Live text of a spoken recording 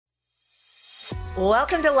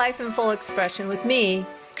Welcome to Life in Full Expression with me,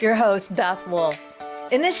 your host, Beth Wolfe.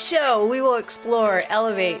 In this show, we will explore,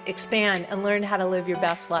 elevate, expand, and learn how to live your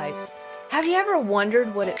best life. Have you ever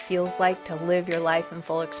wondered what it feels like to live your life in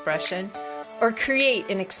full expression or create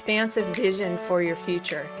an expansive vision for your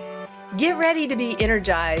future? Get ready to be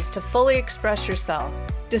energized to fully express yourself,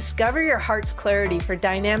 discover your heart's clarity for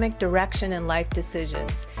dynamic direction in life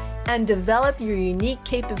decisions, and develop your unique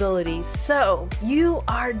capabilities so you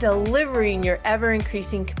are delivering your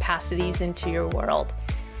ever-increasing capacities into your world.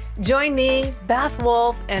 Join me, Beth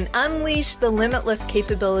Wolfe, and unleash the limitless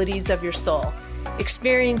capabilities of your soul,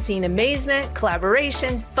 experiencing amazement,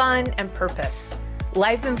 collaboration, fun, and purpose.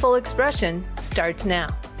 Life in Full Expression starts now.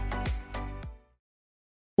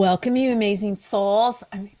 Welcome, you amazing souls.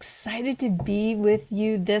 I'm excited to be with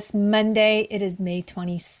you this Monday. It is May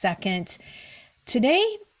 22nd.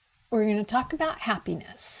 Today, we're going to talk about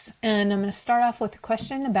happiness, and I'm going to start off with a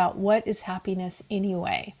question about what is happiness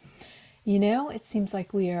anyway. You know, it seems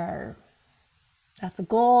like that's a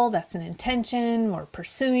goal, that's an intention, we're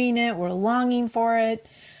pursuing it, we're longing for it.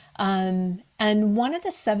 And one of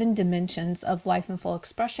the 7 dimensions of life in full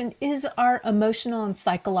expression is our emotional and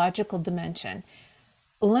psychological dimension.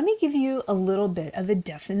 Let me give you a little bit of a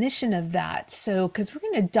definition of that. So, because we're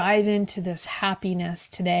going to dive into this happiness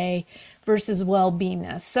today versus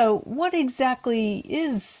well-beingness. So what exactly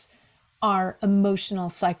is our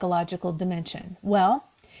emotional psychological dimension?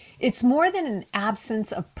 Well, it's more than an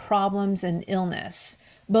absence of problems and illness.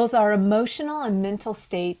 Both our emotional and mental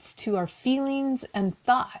states to our feelings and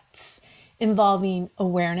thoughts involving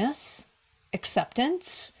awareness,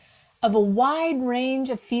 acceptance, of a wide range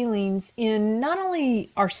of feelings in not only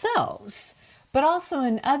ourselves, but also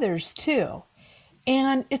in others too.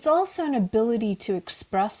 And it's also an ability to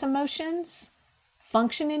express emotions,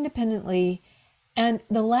 function independently, and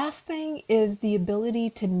the last thing is the ability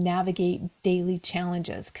to navigate daily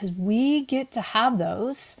challenges, because we get to have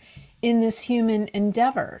those in this human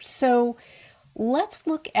endeavor. So let's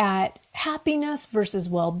look at happiness versus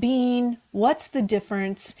well-being. What's the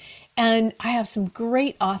difference? And I have some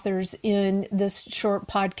great authors in this short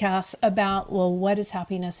podcast about, well, what is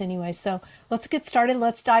happiness anyway? So let's get started.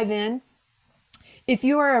 Let's dive in. If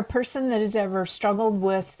you are a person that has ever struggled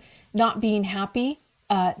with not being happy,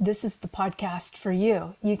 this is the podcast for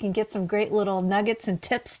you. You can get some great little nuggets and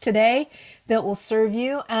tips today that will serve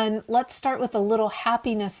you. And let's start with a little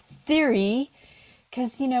happiness theory,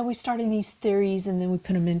 because, you know, we started these theories and then we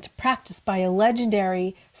put them into practice by a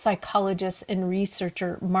legendary psychologist and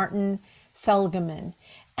researcher, Martin Seligman.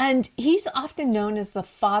 And he's often known as the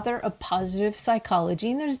father of positive psychology.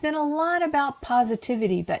 And there's been a lot about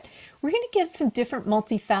positivity, but we're going to give some different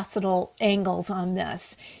multifaceted angles on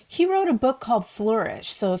this. He wrote a book called Flourish.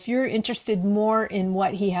 So if you're interested more in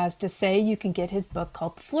what he has to say, you can get his book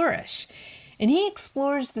called Flourish. And he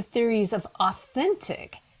explores the theories of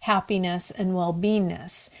authentic happiness and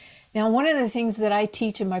well-beingness. Now, one of the things that I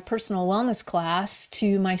teach in my personal wellness class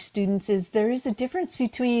to my students is there is a difference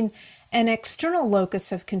between an external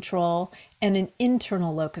locus of control and an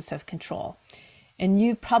internal locus of control. And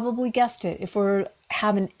you probably guessed it. If we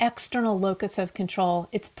have an external locus of control,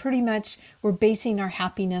 it's pretty much we're basing our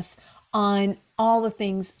happiness on all the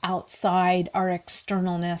things outside our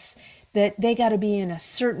externalness, that they got to be in a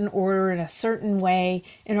certain order, in a certain way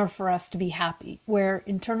in order for us to be happy. Where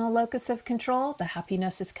internal locus of control, the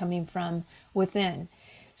happiness is coming from within.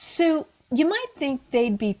 So you might think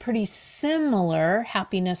they'd be pretty similar,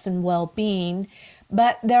 happiness and well-being,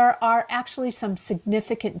 but there are actually some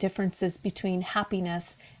significant differences between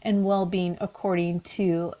happiness and well-being according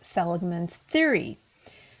to Seligman's theory.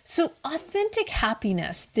 So authentic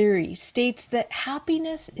happiness theory states that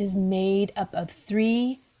happiness is made up of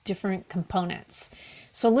 3 different components.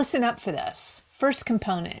 So listen up for this. First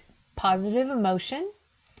component, positive emotion,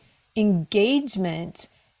 engagement,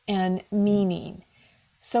 and meaning.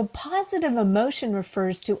 So positive emotion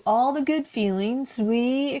refers to all the good feelings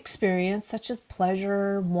we experience, such as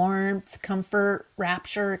pleasure, warmth, comfort,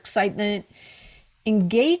 rapture, excitement.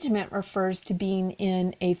 Engagement refers to being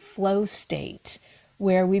in a flow state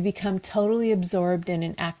where we become totally absorbed in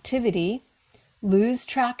an activity, lose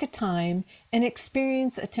track of time, and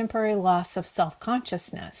experience a temporary loss of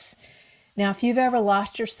self-consciousness. Now, if you've ever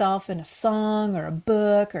lost yourself in a song or a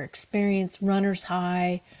book or experienced runner's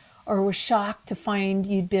high or were shocked to find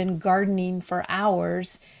you'd been gardening for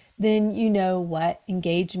hours, then you know what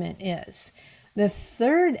engagement is. The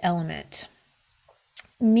third element,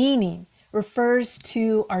 meaning, refers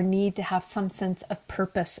to our need to have some sense of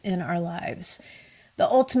purpose in our lives. The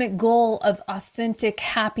ultimate goal of authentic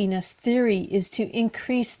happiness theory is to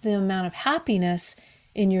increase the amount of happiness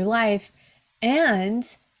in your life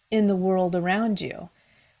and in the world around you.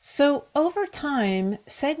 So over time,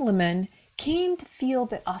 Seligman came to feel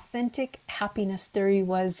that authentic happiness theory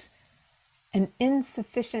was an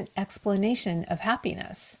insufficient explanation of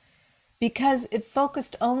happiness because it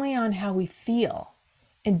focused only on how we feel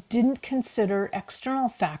and didn't consider external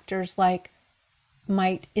factors like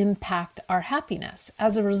might impact our happiness.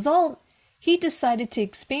 As a result, he decided to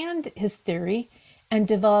expand his theory and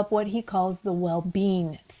develop what he calls the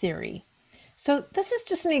well-being theory. So this is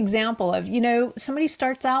just an example of, somebody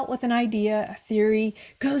starts out with an idea, a theory,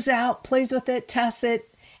 goes out, plays with it, tests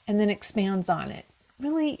it, and then expands on it.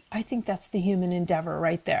 Really, I think that's the human endeavor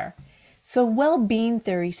right there. So well-being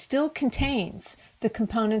theory still contains the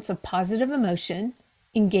components of positive emotion,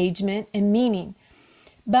 engagement, and meaning.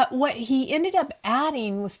 But what he ended up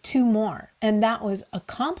adding was two more, and that was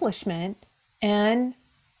accomplishment and,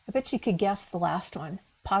 I bet you could guess the last one,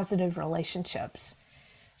 positive relationships.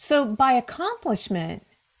 So by accomplishment,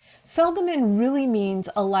 Seligman really means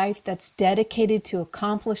a life that's dedicated to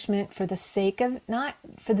accomplishment for the sake of, not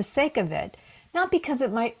for the sake of it, not because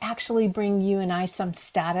it might actually bring you and I some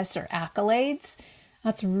status or accolades.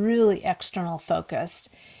 That's really external focused.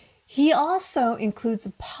 He also includes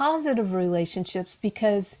positive relationships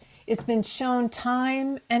because it's been shown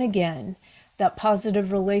time and again that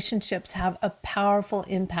positive relationships have a powerful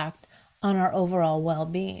impact on our overall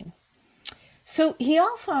well-being. So he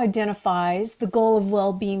also identifies the goal of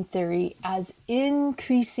well-being theory as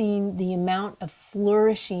increasing the amount of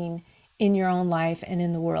flourishing in your own life and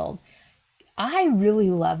in the world. I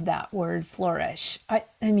really love that word, flourish. I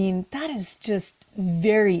mean, that is just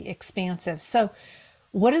very expansive. So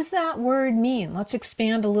what does that word mean? Let's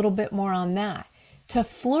expand a little bit more on that. To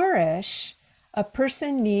flourish, a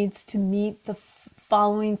person needs to meet the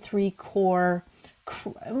following three core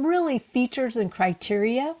really features and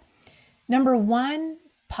criteria. Number one,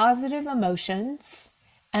 positive emotions.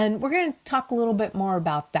 And we're going to talk a little bit more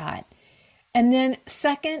about that. And then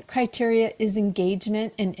second criteria is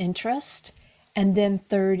engagement and interest. And then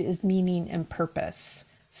third is meaning and purpose.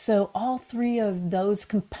 So all three of those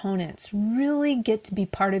components really get to be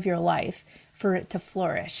part of your life for it to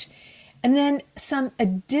flourish. And then some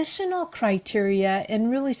additional criteria and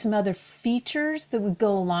really some other features that would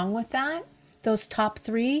go along with that, those top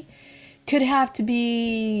three, could have to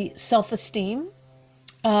be self-esteem,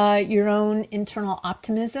 your own internal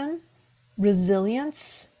optimism,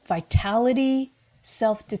 resilience, vitality,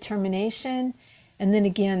 self-determination, and then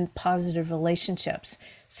again, positive relationships.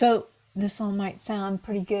 So this all might sound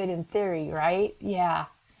pretty good in theory, right? Yeah.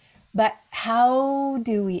 But how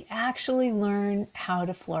do we actually learn how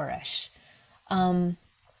to flourish? And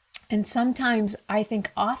sometimes, I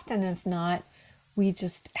think often if not, we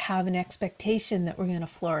just have an expectation that we're going to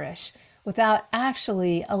flourish without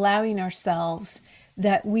actually allowing ourselves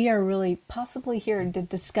that we are really possibly here to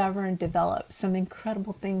discover and develop some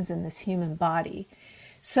incredible things in this human body.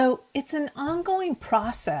 So it's an ongoing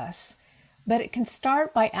process, but it can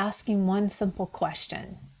start by asking one simple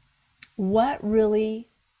question. What really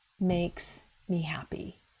makes me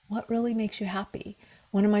happy? What really makes you happy?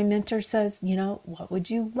 One of my mentors says, what would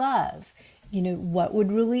you love? What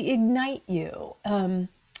would really ignite you?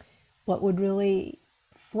 What would really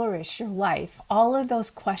flourish your life? All of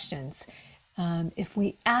those questions. If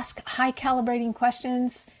we ask high calibrating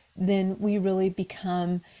questions, then we really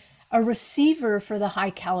become a receiver for the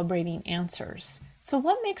high calibrating answers. So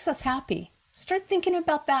what makes us happy? Start thinking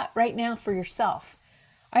about that right now for yourself.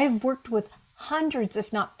 I have worked with hundreds,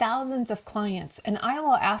 if not thousands of clients, and I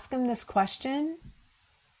will ask them this question.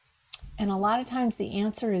 And a lot of times the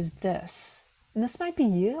answer is this, and this might be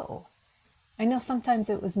you. I know sometimes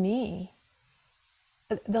it was me.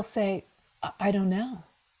 They'll say, I don't know.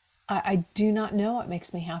 I do not know what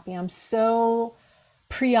makes me happy. I'm so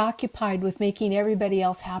preoccupied with making everybody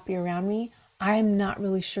else happy around me. I'm not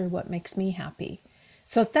really sure what makes me happy.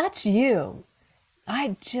 So if that's you,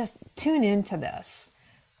 I just tune into this.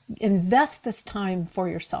 Invest this time for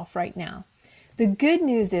yourself right now. The good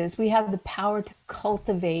news is we have the power to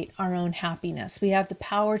cultivate our own happiness. We have the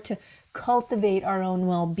power to cultivate our own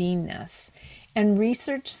well-beingness. And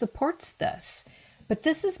research supports this. But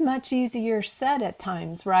this is much easier said at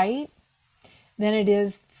times, right? Than it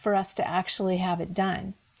is for us to actually have it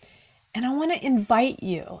done. And I want to invite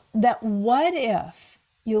you that what if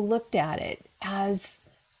you looked at it as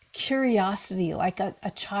curiosity, like a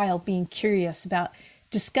child being curious about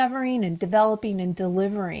discovering and developing and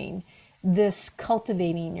delivering this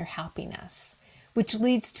cultivating your happiness, which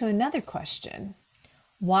leads to another question.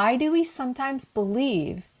 Why do we sometimes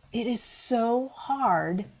believe it is so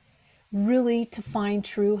hard really to find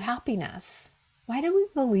true happiness? Why do we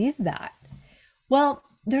believe that? Well,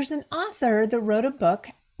 there's an author that wrote a book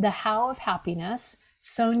The How of Happiness,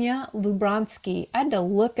 Sonia Lubransky. I had to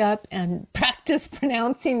look up and practice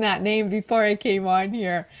pronouncing that name before I came on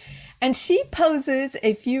here. And she poses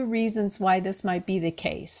a few reasons why this might be the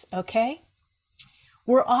case, okay?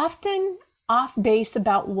 We're often off base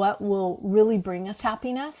about what will really bring us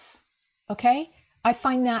happiness, okay? I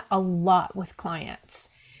find that a lot with clients.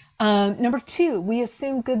 Number two, we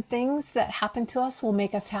assume good things that happen to us will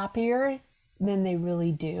make us happier than they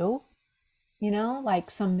really do. You know,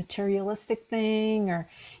 like some materialistic thing, or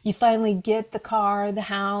you finally get the car, the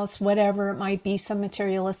house, whatever it might be, some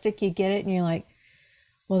materialistic, you get it and you're like,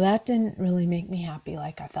 well, that didn't really make me happy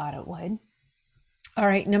like I thought it would. All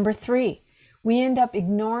right, number three, we end up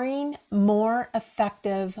ignoring more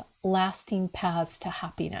effective, lasting paths to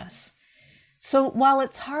happiness. So while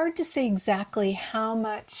it's hard to say exactly how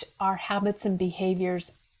much our habits and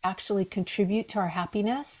behaviors actually contribute to our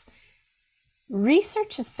happiness,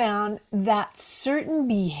 research has found that certain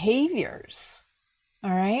behaviors,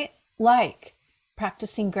 all right, like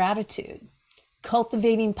practicing gratitude,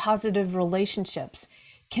 cultivating positive relationships,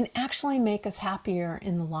 can actually make us happier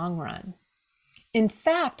in the long run. In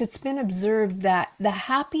fact, it's been observed that the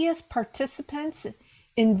happiest participants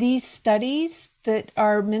in these studies that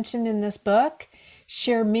are mentioned in this book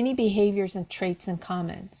share many behaviors and traits in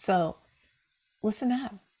common. So listen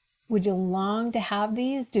up. Would you long to have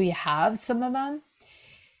these? Do you have some of them?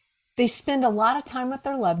 They spend a lot of time with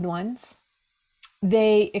their loved ones.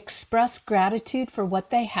 They express gratitude for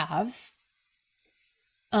what they have.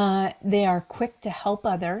 They are quick to help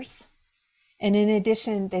others. And in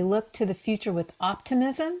addition, they look to the future with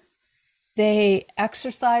optimism. They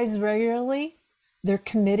exercise regularly. They're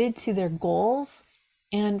committed to their goals.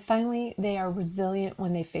 And finally, they are resilient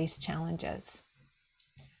when they face challenges.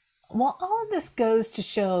 Well, all of this goes to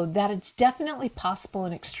show that it's definitely possible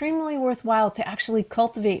and extremely worthwhile to actually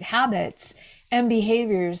cultivate habits and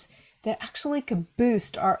behaviors that actually could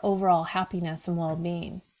boost our overall happiness and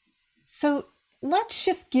well-being. So let's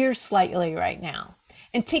shift gears slightly right now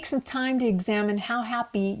and take some time to examine how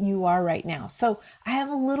happy you are right now. So I have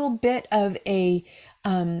a little bit of a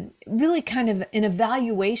really kind of an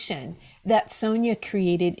evaluation that Sonia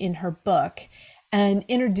created in her book, and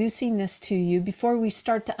introducing this to you before we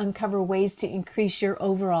start to uncover ways to increase your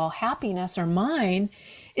overall happiness or mine.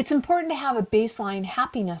 It's important to have a baseline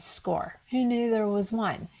happiness score. Who knew there was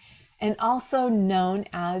one? And also known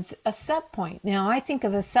as a set point. Now, I think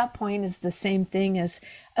of a set point as the same thing as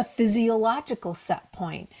a physiological set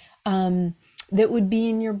point that would be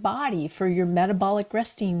in your body for your metabolic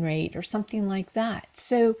resting rate or something like that.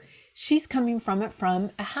 So she's coming from it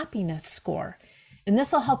from a happiness score. And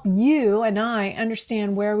this will help you and I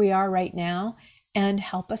understand where we are right now and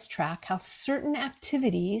help us track how certain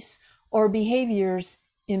activities or behaviors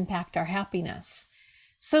impact our happiness.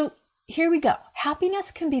 So here we go.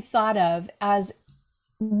 Happiness can be thought of as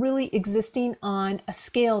really existing on a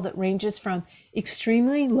scale that ranges from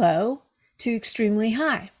extremely low to extremely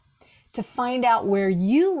high. To find out where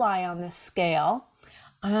you lie on this scale,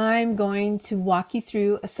 I'm going to walk you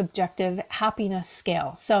through a subjective happiness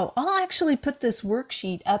scale. So I'll actually put this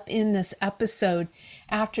worksheet up in this episode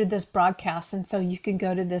after this broadcast. And so you can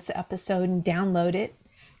go to this episode and download it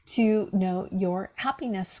to know your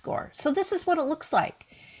happiness score. So this is what it looks like.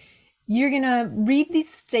 You're going to read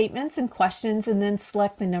these statements and questions and then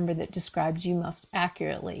select the number that describes you most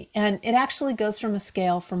accurately. And it actually goes from a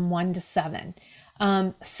scale from 1 to 7.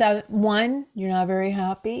 1, you're not very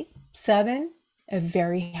happy. 7, a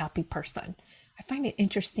very happy person. I find it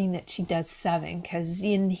interesting that she does 7 because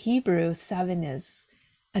in Hebrew, 7 is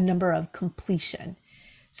a number of completion.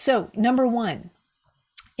 So number 1,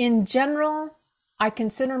 in general, I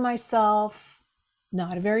consider myself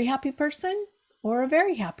not a very happy person or a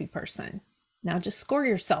very happy person. Now just score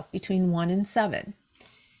yourself between 1 and 7.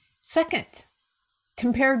 Second,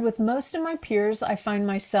 compared with most of my peers, I find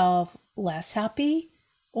myself less happy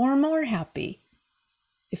or more happy.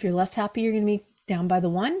 If you're less happy, you're going to be down by the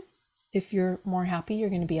 1. If you're more happy, you're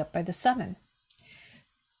going to be up by the 7.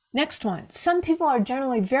 Next one. Some people are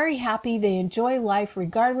generally very happy. They enjoy life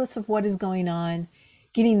regardless of what is going on,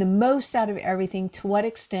 getting the most out of everything. To what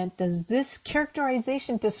extent does this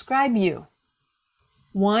characterization describe you?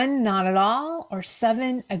 1, not at all, or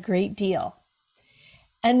 7, a great deal.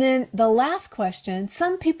 And then the last question,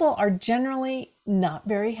 some people are generally not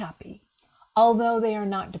very happy. Although they are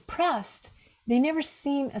not depressed, they never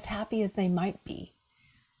seem as happy as they might be.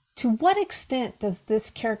 To what extent does this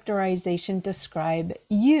characterization describe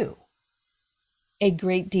you? A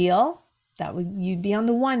great deal, you'd be on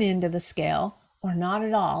the 1 end of the scale, or not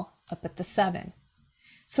at all, up at the 7.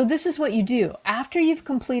 So this is what you do. After you've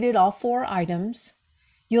completed all 4 items,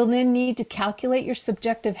 You'll then need to calculate your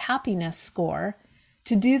subjective happiness score.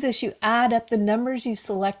 To do this, you add up the numbers you've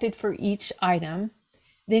selected for each item.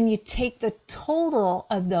 Then you take the total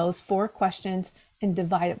of those 4 questions and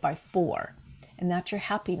divide it by 4. And that's your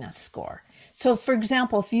happiness score. So for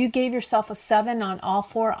example, if you gave yourself a 7 on all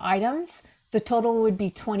 4 items, the total would be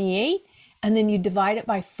 28. And then you divide it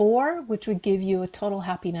by 4, which would give you a total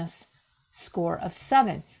happiness score of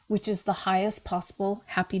 7, which is the highest possible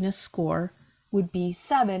happiness score would be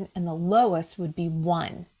 7, and the lowest would be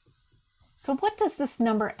 1. So what does this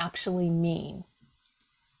number actually mean?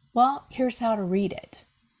 Well, here's how to read it.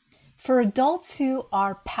 For adults who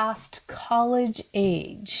are past college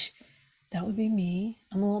age, that would be me,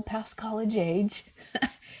 I'm a little past college age,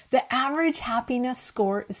 the average happiness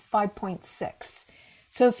score is 5.6.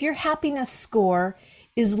 So if your happiness score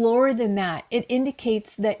is lower than that, it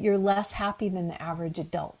indicates that you're less happy than the average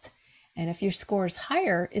adult. And if your score is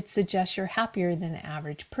higher, it suggests you're happier than the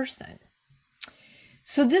average person.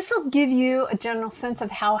 So this will give you a general sense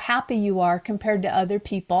of how happy you are compared to other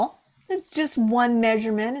people. It's just one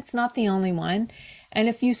measurement. It's not the only one. And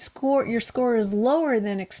if your score is lower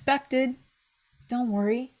than expected, don't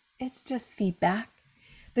worry. It's just feedback.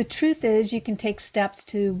 The truth is you can take steps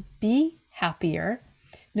to be happier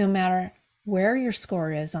no matter where your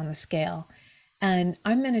score is on the scale. And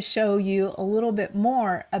I'm going to show you a little bit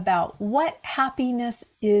more about what happiness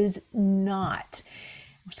is not.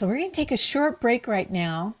 So we're going to take a short break right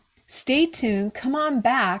now. Stay tuned, come on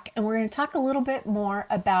back, and we're going to talk a little bit more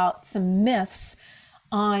about some myths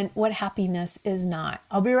on what happiness is not.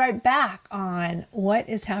 I'll be right back on what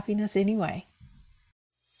is happiness anyway.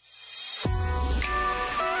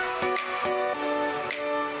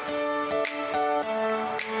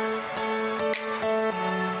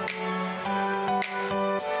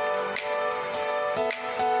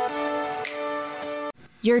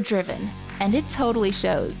 You're driven, and it totally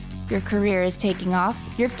shows. Your career is taking off,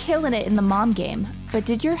 you're killing it in the mom game, but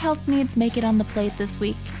did your health needs make it on the plate this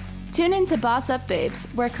week? Tune in to Boss Up Babes,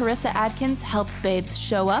 where Carissa Adkins helps babes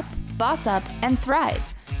show up, boss up, and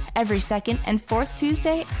thrive. Every second and fourth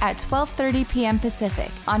Tuesday at 12:30 p.m.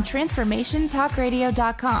 Pacific on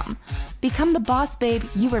TransformationTalkRadio.com. Become the boss babe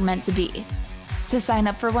you were meant to be. To sign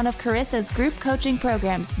up for one of Carissa's group coaching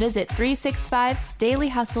programs, visit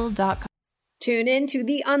 365dailyhustle.com. Tune in to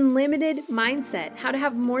The Unlimited Mindset, how to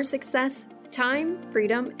have more success, time,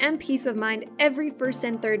 freedom, and peace of mind every first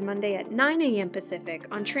and third Monday at 9 a.m. Pacific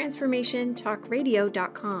on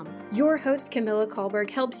TransformationTalkRadio.com. Your host, Camilla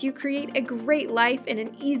Kahlberg, helps you create a great life in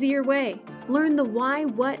an easier way. Learn the why,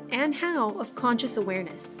 what, and how of conscious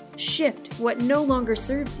awareness. Shift what no longer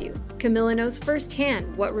serves you. Camilla knows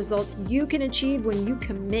firsthand what results you can achieve when you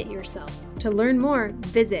commit yourself. To learn more,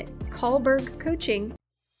 visit Kahlberg.coaching.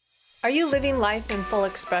 Are you living life in full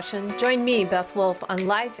expression? Join me, Beth Wolfe, on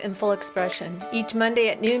Life in Full Expression each Monday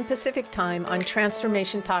at noon Pacific Time on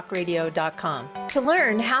TransformationTalkRadio.com. To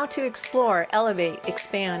learn how to explore, elevate,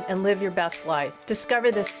 expand, and live your best life,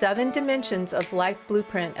 discover the 7 dimensions of life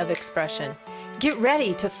blueprint of expression. Get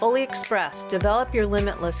ready to fully express, develop your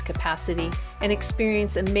limitless capacity, and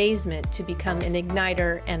experience amazement to become an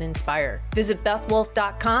igniter and inspire. Visit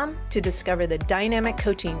BethWolfe.com to discover the dynamic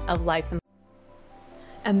coaching of life in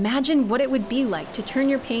Imagine what it would be like to turn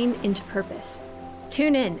your pain into purpose.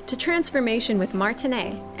 Tune in to Transformation with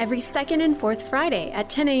Martinet every second and fourth Friday at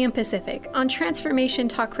 10 a.m. Pacific on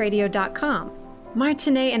TransformationTalkRadio.com.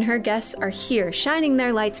 Martinet and her guests are here shining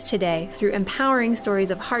their lights today through empowering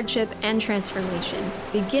stories of hardship and transformation.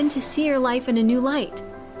 Begin to see your life in a new light.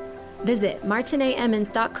 Visit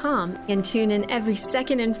MartinetEmmons.com and tune in every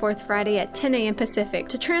second and fourth Friday at 10 a.m. Pacific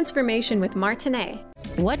to Transformation with Martinet.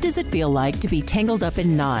 What does it feel like to be tangled up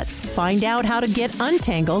in knots? Find out how to get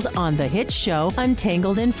untangled on the hit show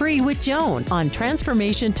Untangled and Free with Joan on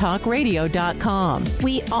TransformationTalkRadio.com.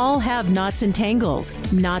 We all have knots and tangles.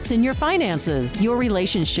 Knots in your finances, your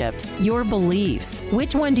relationships, your beliefs.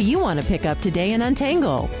 Which one do you want to pick up today and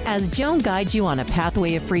untangle? As Joan guides you on a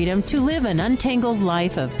pathway of freedom to live an untangled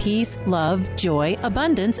life of peace, love, joy,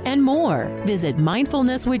 abundance, and more. Visit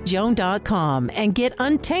mindfulnesswithjoan.com and get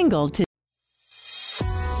untangled today.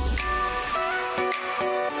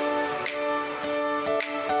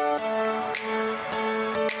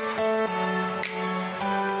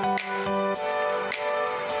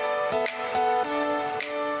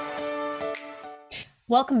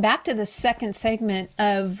 Welcome back to the second segment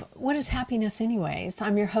of What is Happiness Anyways?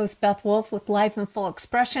 I'm your host, Beth Wolfe with Life in Full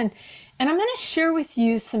Expression, and I'm going to share with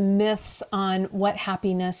you some myths on what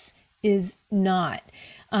happiness is not.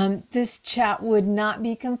 This chat would not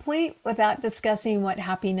be complete without discussing what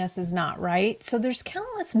happiness is not, right? So there's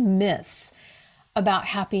countless myths about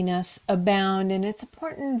happiness abound, and it's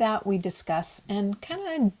important that we discuss and kind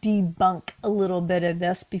of debunk a little bit of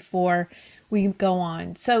this before we go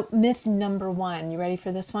on. So myth number 1, you ready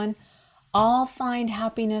for this one? All find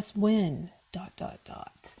happiness when ...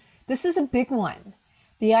 This is a big one.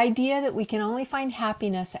 The idea that we can only find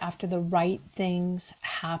happiness after the right things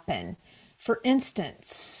happen. For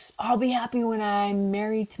instance, I'll be happy when I'm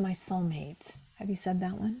married to my soulmate. Have you said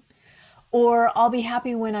that one? Or I'll be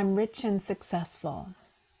happy when I'm rich and successful.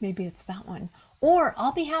 Maybe it's that one. Or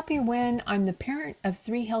I'll be happy when I'm the parent of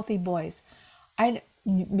 3 healthy boys.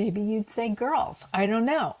 Maybe you'd say girls. I don't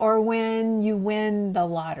know. Or when you win the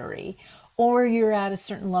lottery. Or you're at a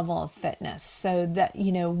certain level of fitness. So that,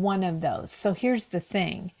 one of those. So here's the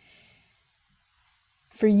thing.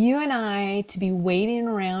 For you and I to be waiting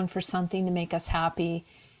around for something to make us happy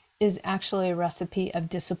is actually a recipe of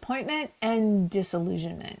disappointment and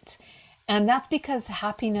disillusionment. And that's because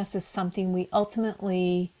happiness is something we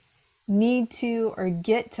ultimately need to or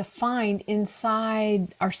get to find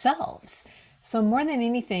inside ourselves. So more than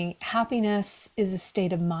anything, happiness is a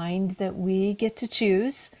state of mind that we get to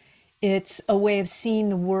choose. It's a way of seeing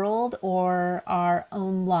the world or our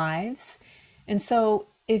own lives. And so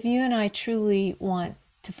if you and I truly want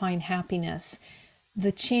to find happiness,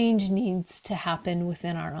 the change needs to happen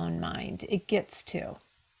within our own mind. It gets to.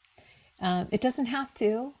 It doesn't have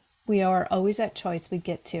to. We are always at choice. We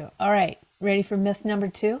get to. All right. Ready for myth number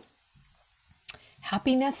 2?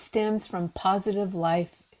 Happiness stems from positive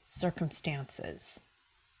life circumstances.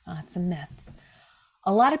 That's a myth.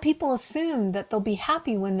 A lot of people assume that they'll be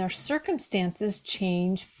happy when their circumstances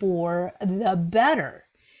change for the better.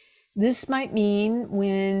 This might mean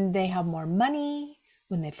when they have more money,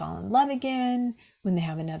 when they fall in love again, when they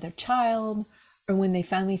have another child, or when they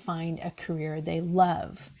finally find a career they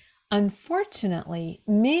love. Unfortunately,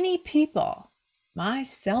 many people,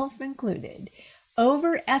 myself included,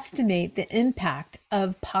 overestimate the impact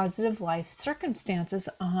of positive life circumstances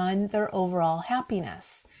on their overall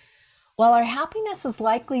happiness. While our happiness is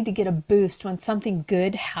likely to get a boost when something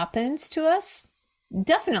good happens to us,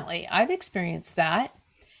 definitely, I've experienced that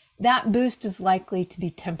boost is likely to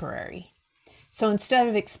be temporary. So instead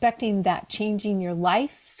of expecting that changing your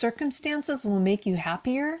life circumstances will make you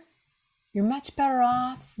happier, you're much better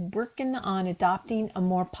off working on adopting a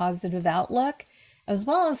more positive outlook, as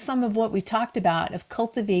well as some of what we talked about of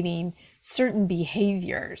cultivating certain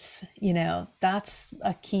behaviors. That's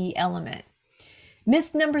a key element.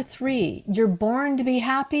 Myth number 3, you're born to be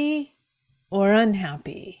happy or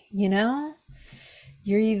unhappy.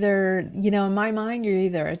 You're either, in my mind, you're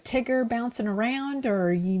either a Tigger bouncing around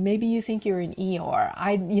or maybe you think you're an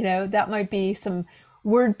Eeyore. That might be some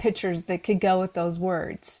word pictures that could go with those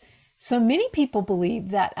words. So many people believe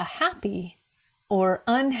that a happy or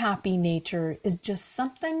unhappy nature is just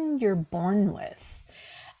something you're born with,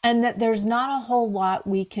 and that there's not a whole lot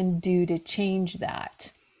we can do to change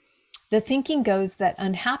that. The thinking goes that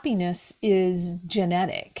unhappiness is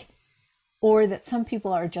genetic, or that some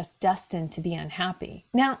people are just destined to be unhappy.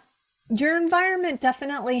 Now, your environment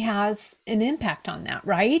definitely has an impact on that,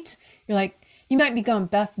 right? You're like, you might be going,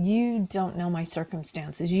 Beth, you don't know my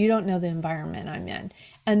circumstances. You don't know the environment I'm in.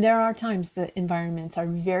 And there are times the environments are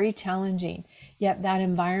very challenging, yet that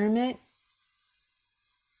environment,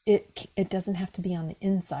 it doesn't have to be on the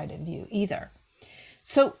inside of you either.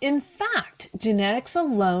 So in fact, genetics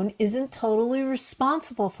alone isn't totally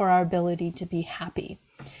responsible for our ability to be happy.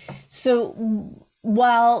 So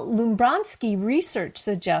while Lumbronsky research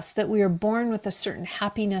suggests that we are born with a certain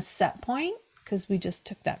happiness set point, because we just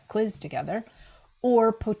took that quiz together,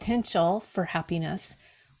 or potential for happiness,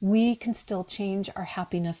 we can still change our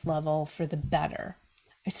happiness level for the better.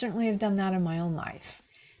 I certainly have done that in my own life.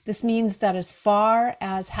 This means that as far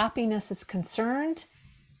as happiness is concerned,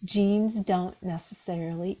 genes don't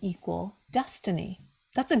necessarily equal destiny.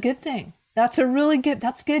 That's a good thing. That's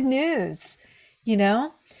good news,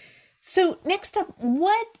 So next up,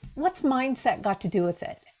 what's mindset got to do with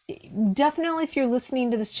it? Definitely, if you're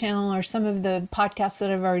listening to this channel or some of the podcasts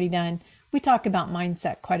that I've already done, we talk about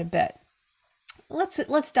mindset quite a bit.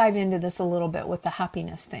 Let's dive into this a little bit with the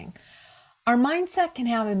happiness thing. Our mindset can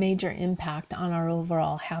have a major impact on our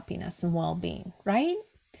overall happiness and well-being, right?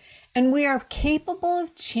 And we are capable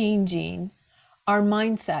of changing our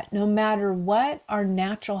mindset no matter what our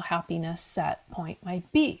natural happiness set point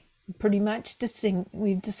might be. Pretty much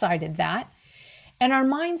we've decided that. And our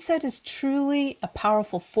mindset is truly a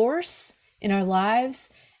powerful force in our lives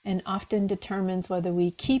and often determines whether we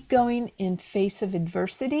keep going in face of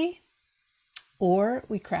adversity or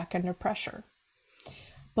we crack under pressure.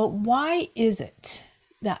 But why is it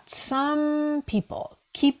that some people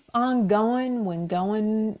keep on going when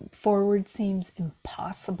going forward seems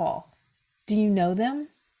impossible. Do you know them?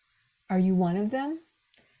 Are you one of them?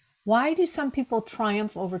 Why do some people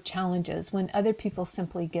triumph over challenges when other people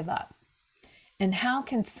simply give up? And how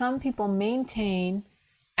can some people maintain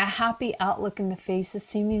a happy outlook in the face of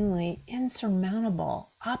seemingly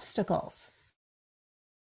insurmountable obstacles?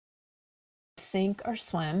 Sink or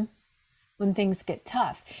swim when things get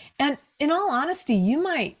tough. And in all honesty, you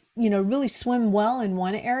might, really swim well in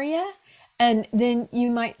one area, and then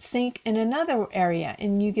you might sink in another area,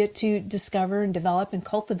 and you get to discover and develop and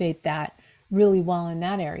cultivate that really well in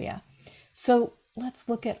that area. So let's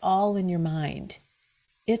look at all in your mind.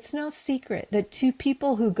 It's no secret that two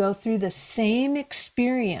people who go through the same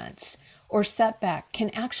experience or setback can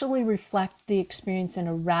actually reflect the experience in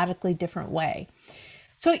a radically different way.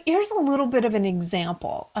 So here's a little bit of an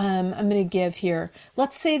example I'm going to give here.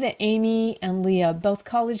 Let's say that Amy and Leah, both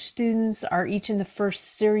college students, are each in the first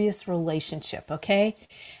serious relationship, okay?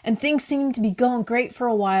 And things seem to be going great for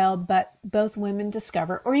a while, but both women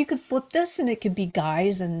discover, or you could flip this and it could be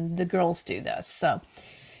guys and the girls do this. So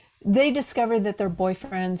they discover that their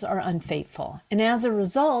boyfriends are unfaithful. And as a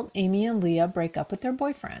result, Amy and Leah break up with their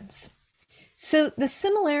boyfriends. So the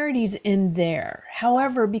similarities in there.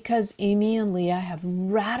 However, because Amy and Leah have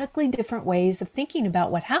radically different ways of thinking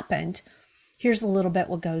about what happened, here's a little bit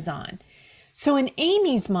what goes on. So in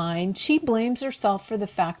Amy's mind, she blames herself for the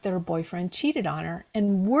fact that her boyfriend cheated on her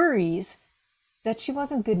and worries that she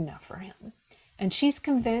wasn't good enough for him. And she's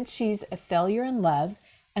convinced she's a failure in love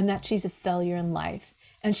and that she's a failure in life.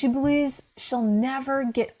 And she believes she'll never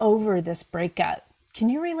get over this breakup. Can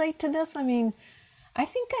you relate to this? I mean, I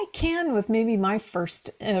think I can with maybe my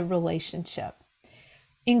first relationship.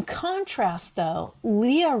 In contrast, though,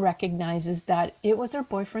 Leah recognizes that it was her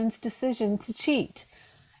boyfriend's decision to cheat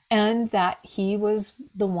and that he was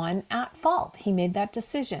the one at fault. He made that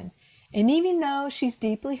decision. And even though she's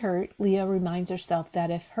deeply hurt, Leah reminds herself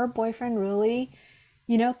that if her boyfriend really,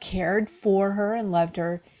 cared for her and loved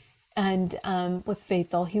her and was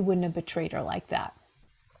faithful, he wouldn't have betrayed her like that.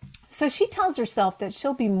 So she tells herself that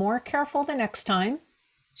she'll be more careful the next time.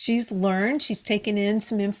 She's learned, she's taken in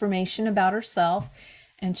some information about herself,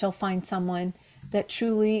 and she'll find someone that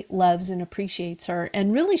truly loves and appreciates her.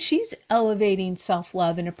 And really, she's elevating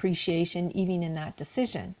self-love and appreciation even in that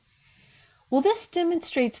decision. Well, this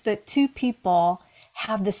demonstrates that two people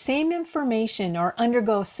have the same information or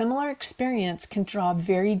undergo a similar experience can draw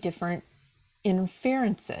very different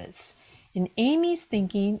inferences. And Amy's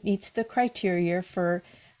thinking meets the criteria for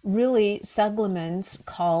really Seligman's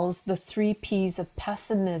calls the 3 P's of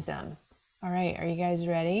pessimism. All right, are you guys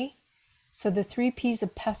ready? So the 3 P's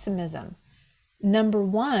of pessimism. Number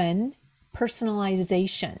 1,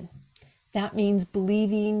 personalization. That means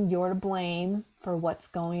believing you're to blame for what's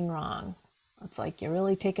going wrong. It's like you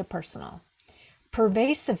really take it personal.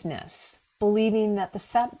 Pervasiveness, believing that the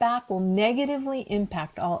setback will negatively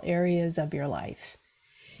impact all areas of your life.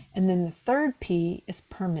 And then the 3rd P is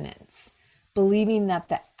permanence, believing that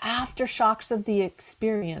the aftershocks of the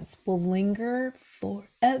experience will linger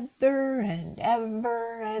forever and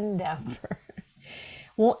ever and ever.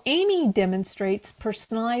 Well, Amy demonstrates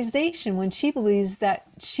personalization when she believes that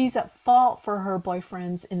she's at fault for her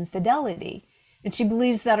boyfriend's infidelity. And she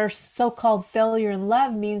believes that her so-called failure in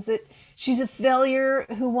love means that she's a failure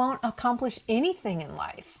who won't accomplish anything in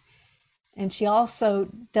life. And she also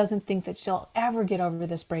doesn't think that she'll ever get over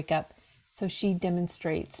this breakup. So she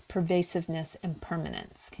demonstrates pervasiveness and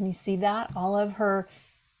permanence. Can you see that? All of her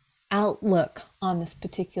outlook on this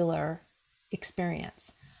particular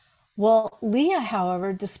experience. Well, Leah,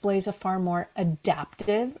 however, displays a far more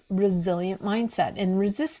adaptive, resilient mindset and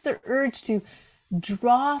resists the urge to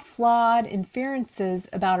draw flawed inferences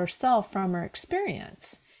about herself from her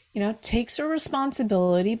experience. Takes her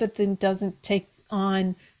responsibility, but then doesn't take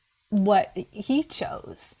on what he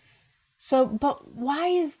chose. So, but why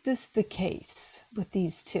is this the case with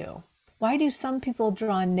these two? Why do some people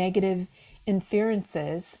draw negative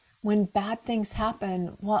inferences when bad things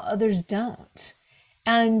happen while others don't?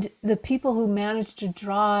 And the people who manage to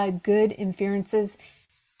draw good inferences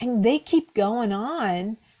and they keep going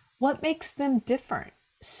on, what makes them different?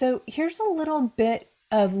 So here's a little bit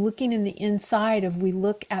of looking in the inside of we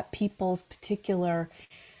look at people's particular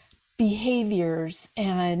behaviors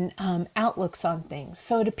and outlooks on things.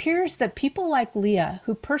 So it appears that people like Leah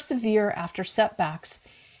who persevere after setbacks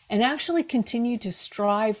and actually continue to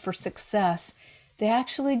strive for success, they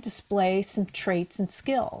actually display some traits and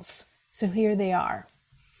skills. So here they are.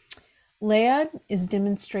 Leah is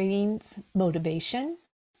demonstrating motivation,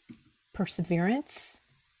 perseverance,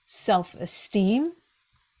 self-esteem,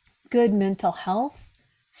 good mental health,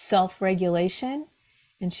 self-regulation,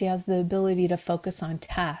 and she has the ability to focus on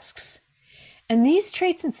tasks. And these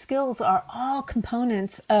traits and skills are all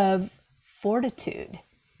components of fortitude,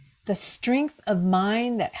 the strength of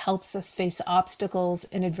mind that helps us face obstacles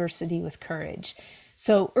and adversity with courage.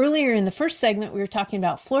 So earlier in the first segment, we were talking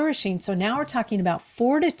about flourishing. So now we're talking about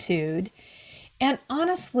fortitude. And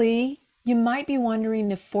honestly, you might be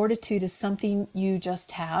wondering if fortitude is something you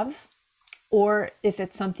just have, or if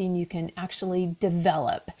it's something you can actually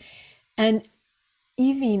develop and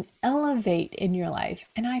even elevate in your life.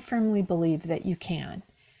 And I firmly believe that you can.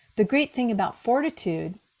 The great thing about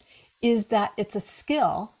fortitude is that it's a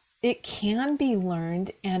skill. It can be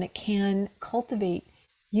learned, and it can cultivate.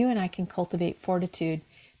 You and I can cultivate fortitude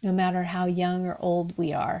no matter how young or old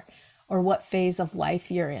we are, or what phase of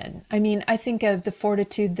life you're in. I mean, I think of the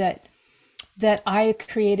fortitude that I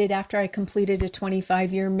created after I completed a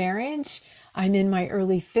 25-year marriage. I'm in my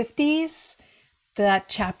early 50s. That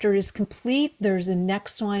chapter is complete. There's a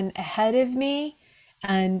next one ahead of me.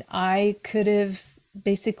 And I could have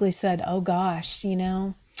basically said, oh gosh,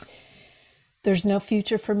 there's no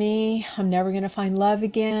future for me. I'm never going to find love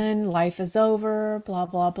again. Life is over, blah,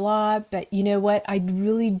 blah, blah. But you know what? I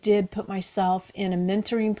really did put myself in a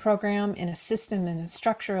mentoring program, in a system and a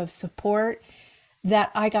structure of support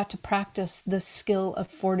that I got to practice the skill of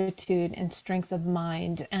fortitude and strength of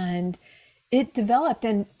mind. And it developed.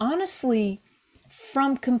 And honestly,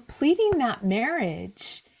 from completing that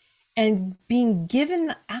marriage and being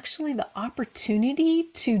given actually the opportunity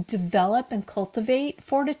to develop and cultivate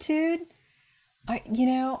fortitude, I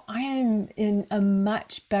am in a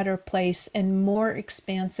much better place and more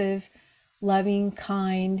expansive, loving,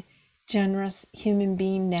 kind, generous human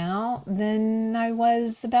being now than I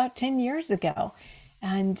was about 10 years ago.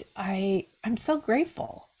 And I'm so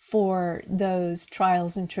grateful for those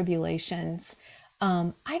trials and tribulations.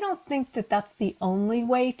 I don't think that that's the only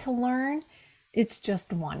way to learn. It's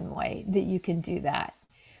just one way that you can do that.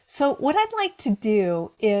 So what I'd like to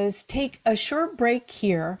do is take a short break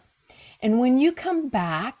here. And when you come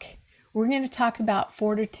back, we're going to talk about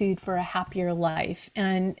fortitude for a happier life.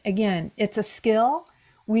 And again, it's a skill.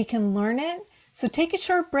 We can learn it. So take a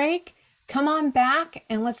short break, come on back,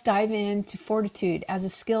 and let's dive into fortitude as a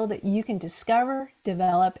skill that you can discover,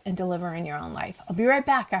 develop, and deliver in your own life. I'll be right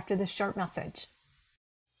back after this short message.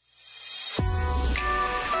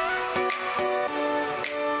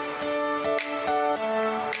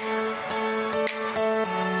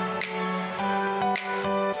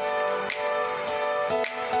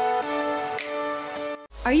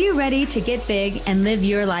 Are you ready to get big and live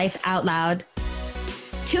your life out loud?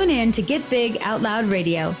 Tune in to Get Big Out Loud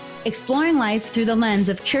Radio, exploring life through the lens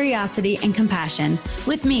of curiosity and compassion,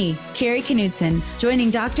 with me, Carrie Knudsen,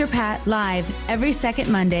 joining Dr. Pat live every second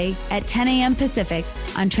Monday at 10 a.m. Pacific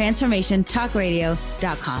on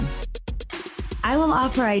TransformationTalkRadio.com. I will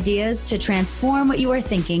offer ideas to transform what you are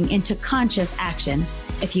thinking into conscious action.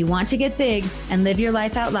 If you want to get big and live your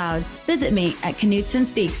life out loud, visit me at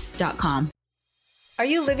KnudsenSpeaks.com. Are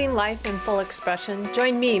you living life in full expression?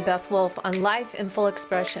 Join me, Beth Wolfe, on Life in Full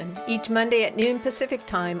Expression each Monday at noon Pacific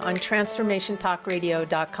Time on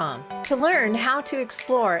TransformationTalkRadio.com. To learn how to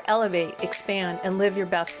explore, elevate, expand, and live your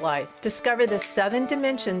best life, discover the 7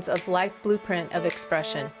 dimensions of life blueprint of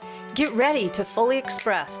expression. Get ready to fully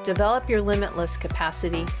express, develop your limitless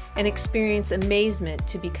capacity, and experience amazement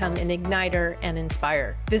to become an igniter and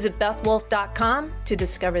inspire. Visit BethWolfe.com to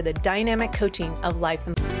discover the dynamic coaching of life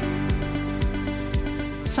in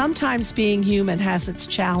Sometimes being human has its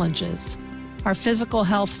challenges. Our physical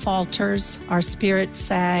health falters, our spirits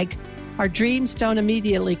sag, our dreams don't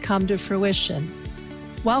immediately come to fruition.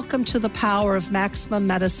 Welcome to the power of Maximum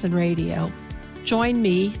Medicine Radio. Join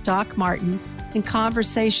me, Doc Martin, in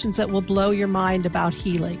conversations that will blow your mind about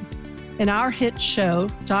healing. In our hit show,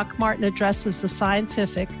 Doc Martin addresses the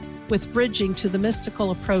scientific with bridging to the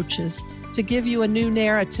mystical approaches to give you a new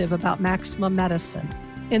narrative about maximum medicine.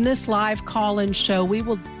 In this live call-in show, we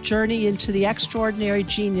will journey into the extraordinary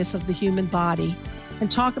genius of the human body and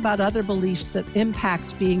talk about other beliefs that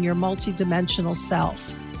impact being your multidimensional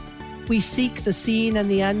self. We seek the seen and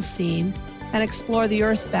the unseen and explore the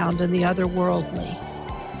earthbound and the otherworldly,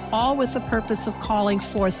 all with the purpose of calling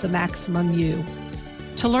forth the maximum you.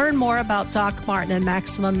 To learn more about Doc Martin and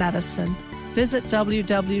Maximum Medicine, visit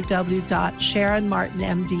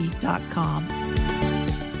www.sharonmartinmd.com.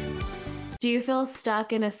 Do you feel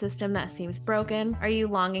stuck in a system that seems broken? Are you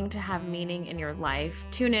longing to have meaning in your life?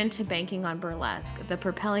 Tune in to Banking on Burlesque, the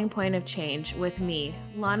propelling point of change with me,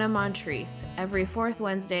 Lana Montrese, every fourth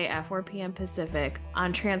Wednesday at 4 p.m. Pacific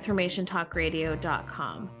on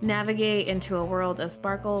TransformationTalkRadio.com. Navigate into a world of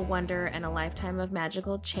sparkle, wonder, and a lifetime of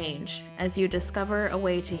magical change as you discover a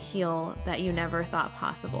way to heal that you never thought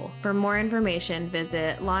possible. For more information,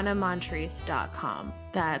 visit LanaMontrese.com.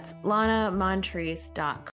 That's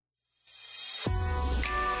LanaMontrese.com.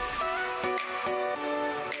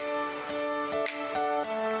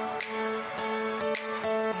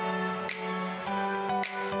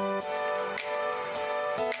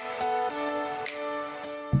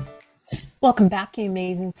 Welcome back, you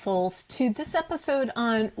amazing souls, to this episode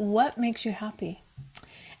on what makes you happy.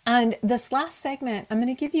 And this last segment, I'm going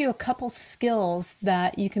to give you a couple skills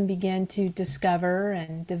that you can begin to discover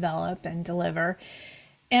and develop and deliver.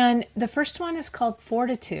 And the first one is called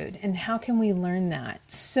fortitude. And how can we learn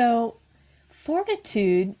that? So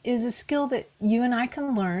fortitude is a skill that you and I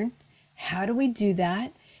can learn. How do we do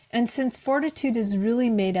that? And since fortitude is really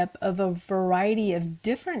made up of a variety of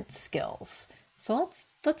different skills, so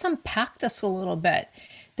let's unpack this a little bit,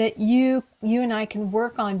 that you and I can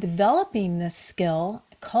work on developing this skill,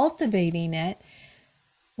 cultivating it.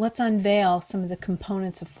 Let's unveil some of the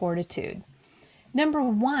components of fortitude. Number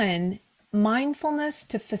one, mindfulness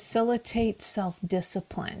to facilitate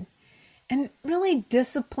self-discipline. And really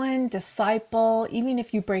discipline, disciple, even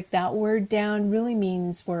if you break that word down, really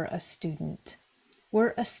means we're a student.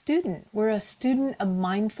 We're a student. We're a student of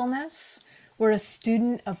mindfulness. We're a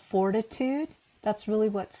student of fortitude. That's really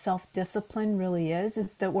what self-discipline really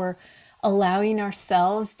is that we're allowing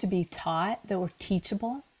ourselves to be taught, that we're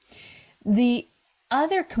teachable. The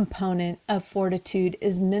other component of fortitude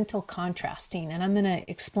is mental contrasting, and I'm going to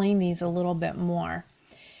explain these a little bit more.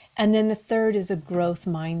 And then the third is a growth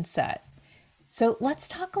mindset. So let's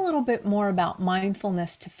talk a little bit more about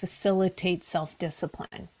mindfulness to facilitate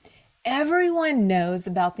self-discipline. Everyone knows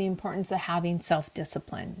about the importance of having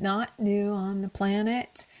self-discipline, not new on the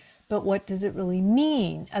planet. But what does it really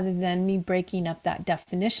mean, other than me breaking up that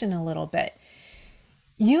definition a little bit?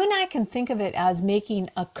 You and I can think of it as making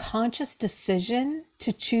a conscious decision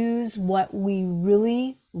to choose what we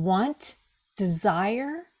really want,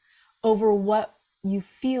 desire, over what you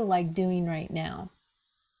feel like doing right now.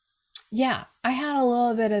 Yeah, I had a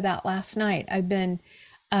little bit of that last night. I've been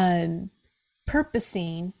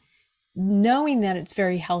purposing, knowing that it's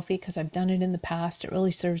very healthy because I've done it in the past, it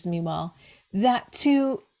really serves me well, that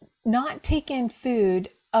to not take in food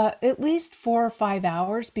at least 4 or 5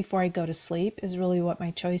 hours before I go to sleep is really what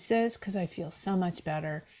my choice is, because I feel so much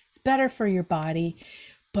better. It's better for your body.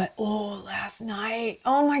 But last night,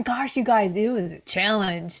 oh my gosh, you guys, it was a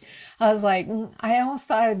challenge. I was like, I almost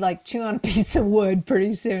thought I'd like chew on a piece of wood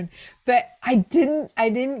pretty soon, but I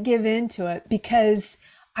didn't give in to it because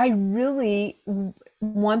I really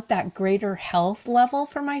want that greater health level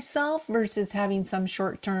for myself versus having some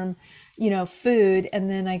short-term, food,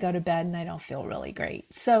 and then I go to bed and I don't feel really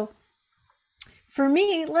great. So for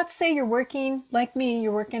me, let's say you're working like me,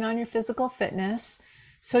 you're working on your physical fitness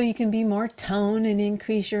so you can be more toned and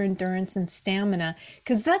increase your endurance and stamina,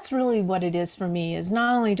 because that's really what it is for me. Is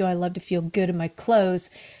not only do I love to feel good in my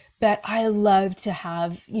clothes, but I love to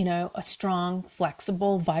have, a strong,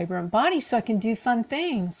 flexible, vibrant body so I can do fun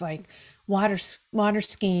things like water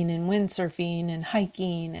skiing and windsurfing and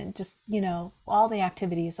hiking and just, all the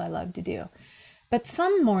activities I love to do. But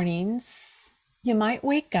some mornings you might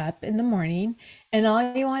wake up in the morning and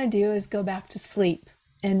all you want to do is go back to sleep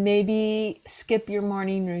and maybe skip your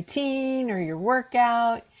morning routine or your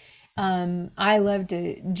workout. I love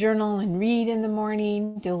to journal and read in the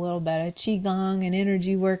morning, do a little bit of qigong and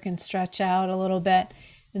energy work and stretch out a little bit.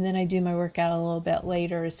 And then I do my workout a little bit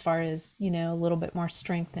later as far as, a little bit more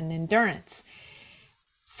strength and endurance.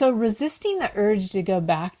 So resisting the urge to go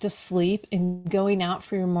back to sleep and going out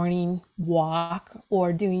for your morning walk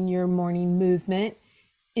or doing your morning movement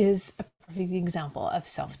is a perfect example of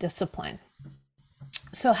self-discipline.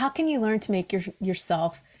 So how can you learn to make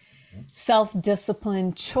yourself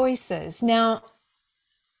self-disciplined choices? Now,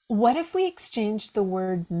 what if we exchange the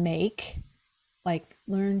word make, like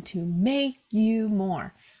learn to make you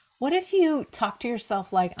more? What if you talk to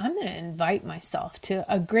yourself like, I'm going to invite myself to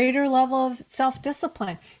a greater level of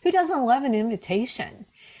self-discipline? Who doesn't love an invitation?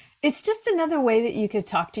 It's just another way that you could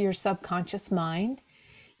talk to your subconscious mind.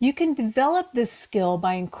 You can develop this skill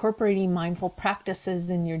by incorporating mindful practices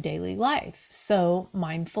in your daily life. So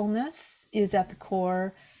mindfulness is at the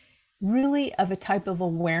core really of a type of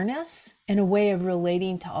awareness and a way of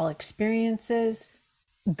relating to all experiences,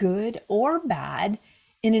 good or bad,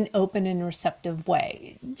 in an open and receptive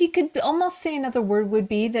way. You could almost say another word would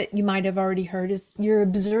be that you might have already heard is you're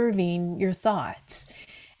observing your thoughts.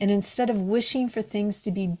 And instead of wishing for things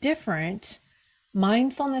to be different,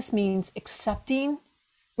 mindfulness means accepting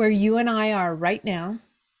where you and I are right now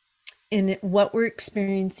in what we're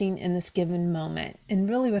experiencing in this given moment, and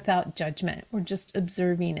really without judgment. We're just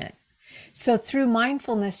observing it. So through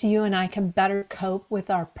mindfulness, you and I can better cope with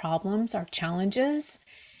our problems, our challenges,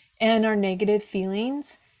 and our negative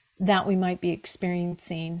feelings that we might be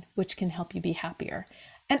experiencing, which can help you be happier.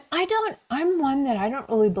 And I'm one that I don't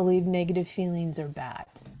really believe negative feelings are bad.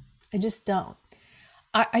 I just don't.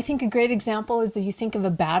 I think a great example is if you think of a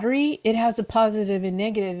battery, it has a positive and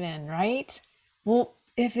negative end, right? Well,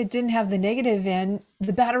 if it didn't have the negative end,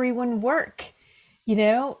 the battery wouldn't work. You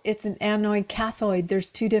know, it's an anode cathode. There's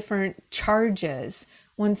two different charges.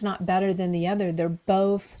 One's not better than the other. They're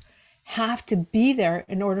both have to be there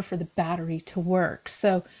in order for the battery to work.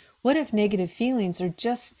 So what if negative feelings are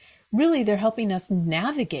just really, they're helping us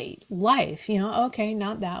navigate life? You know, okay,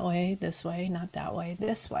 not that way, this way, not that way,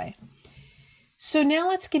 this way. So now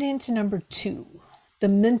let's get into number 2, the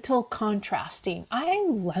mental contrasting. I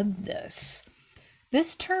love this.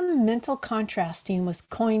 This term mental contrasting was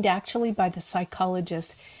coined actually by the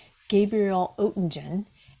psychologist Gabrielle Oettingen,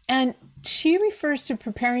 and she refers to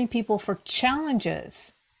preparing people for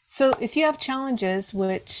challenges. So if you have challenges,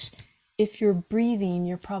 which if you're breathing,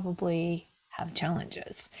 you probably have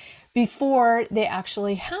challenges before they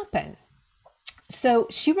actually happen. So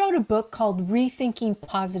she wrote a book called Rethinking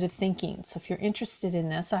Positive Thinking. So if you're interested in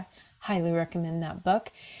this, I highly recommend that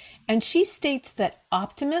book. And she states that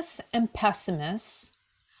optimists and pessimists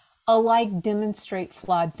alike demonstrate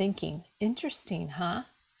flawed thinking. Interesting, huh?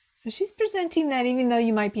 So she's presenting that even though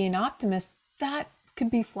you might be an optimist, that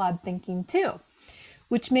could be flawed thinking too,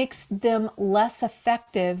 which makes them less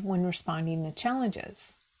effective when responding to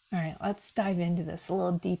challenges. All right, let's dive into this a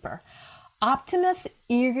little deeper. Optimists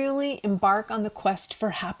eagerly embark on the quest for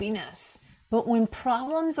happiness, but when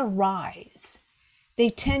problems arise, they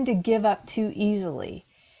tend to give up too easily.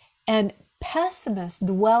 And pessimists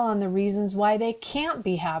dwell on the reasons why they can't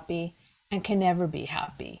be happy and can never be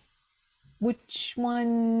happy. Which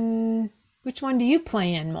one do you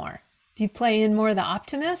play in more? Do you play in more the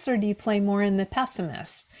optimist, or do you play more in the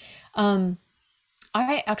pessimist? I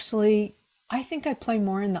think I play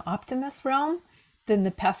more in the optimist realm than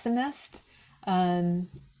the pessimist,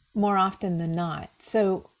 more often than not.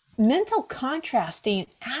 So mental contrasting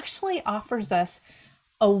actually offers us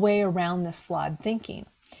a way around this flawed thinking.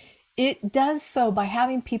 It does so by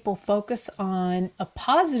having people focus on a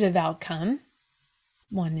positive outcome,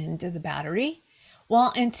 one end of the battery,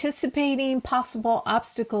 while anticipating possible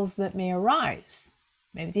obstacles that may arise,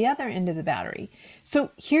 maybe the other end of the battery.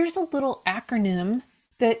 So here's a little acronym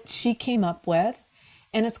that she came up with,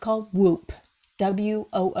 and it's called WOOP,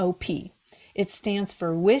 W-O-O-P. It stands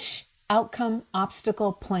for Wish, Outcome,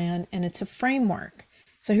 Obstacle, Plan, and it's a framework.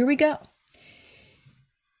 So here we go.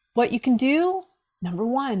 What you can do, number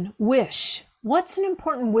 1, wish. What's an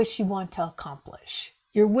important wish you want to accomplish?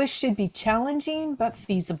 Your wish should be challenging but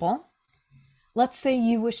feasible. Let's say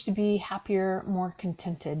you wish to be a happier, more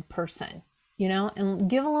contented person, and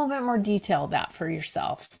give a little bit more detail of that for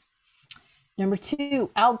yourself. Number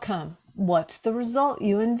 2, outcome. What's the result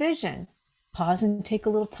you envision? Pause and take a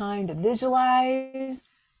little time to visualize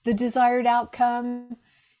the desired outcome.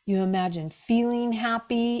 You imagine feeling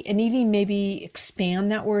happy, and even maybe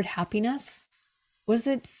expand that word happiness. What does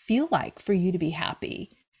it feel like for you to be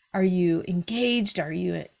happy? Are you engaged? Are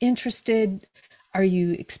you interested? Are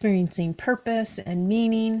you experiencing purpose and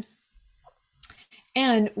meaning?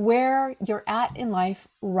 And where you're at in life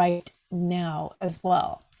right now as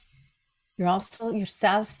well. You're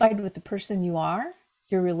satisfied with the person you are,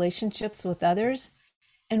 your relationships with others,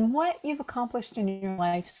 and what you've accomplished in your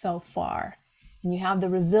life so far. And you have the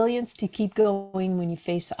resilience to keep going when you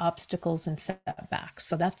face obstacles and setbacks.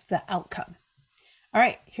 So that's the outcome. All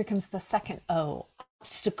right, here comes the second O,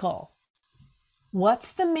 obstacle.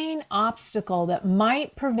 What's the main obstacle that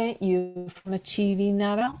might prevent you from achieving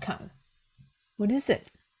that outcome? What is it?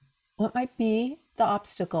 What might be the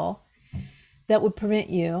obstacle that would prevent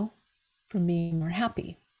you from being more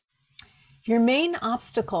happy? Your main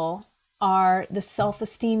obstacle are the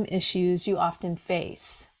self-esteem issues you often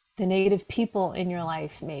face, the negative people in your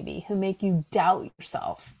life maybe who make you doubt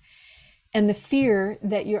yourself, and the fear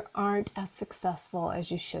that you aren't as successful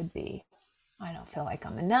as you should be. I don't feel like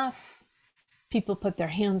I'm enough. People put their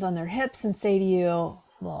hands on their hips and say to you,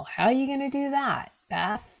 well, how are you going to do that,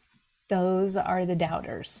 Beth? Those are the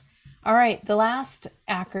doubters. All right, the last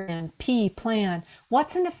acronym, P, plan.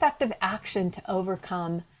 What's an effective action to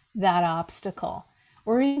overcome that obstacle?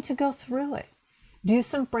 or even to go through it. Do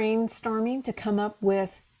some brainstorming to come up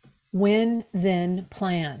with when-then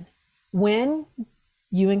plan. When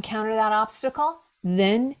you encounter that obstacle,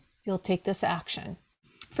 then you'll take this action.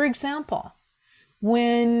 For example,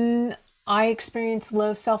 when I experience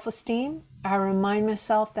low self-esteem, I remind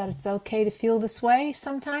myself that it's okay to feel this way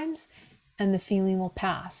sometimes, and the feeling will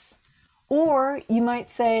pass. Or you might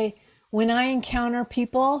say, when I encounter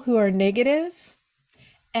people who are negative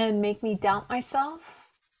and make me doubt myself,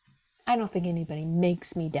 I don't think anybody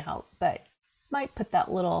makes me doubt, but might put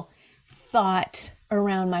that little thought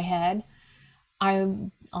around my head.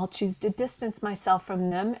 I'll choose to distance myself from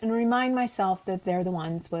them and remind myself that they're the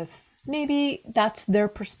ones with, maybe that's their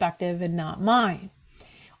perspective and not mine.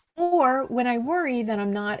 Or when I worry that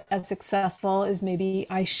I'm not as successful as maybe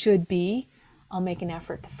I should be, I'll make an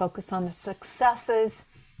effort to focus on the successes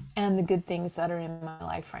and the good things that are in my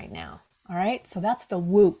life right now. All right, so that's the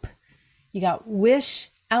WHOOP. You got wish,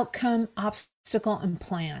 outcome, obstacle, and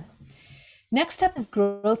plan. Next up is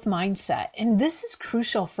growth mindset. And this is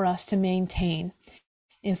crucial for us to maintain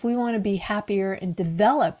if we want to be happier and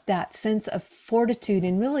develop that sense of fortitude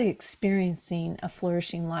and really experiencing a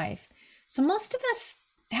flourishing life. So most of us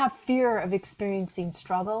have fear of experiencing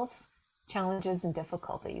struggles, challenges, and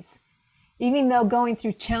difficulties. Even though going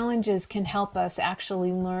through challenges can help us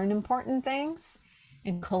actually learn important things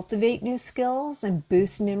and cultivate new skills and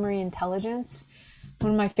boost memory intelligence.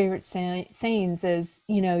 One of my favorite sayings is,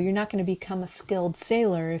 you're not going to become a skilled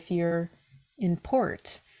sailor if you're in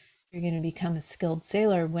port. You're going to become a skilled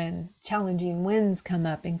sailor when challenging winds come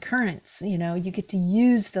up and currents. You get to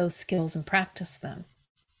use those skills and practice them.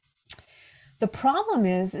 The problem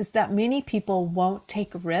is that many people won't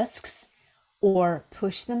take risks or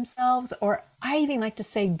push themselves, or I even like to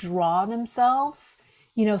say draw themselves,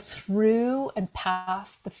 through and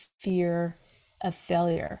past the fear of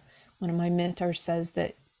failure. One of my mentors says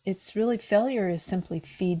that it's really, failure is simply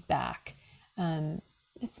feedback.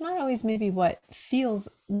 It's not always maybe what feels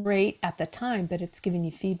great at the time, but it's giving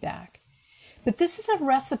you feedback. But this is a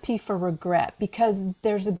recipe for regret, because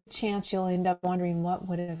there's a chance you'll end up wondering what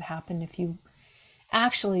would have happened if you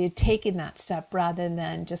actually had taken that step rather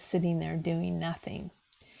than just sitting there doing nothing.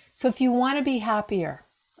 So if you want to be happier,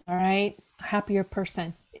 all right, a happier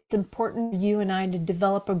person, it's important for you and I to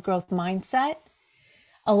develop a growth mindset,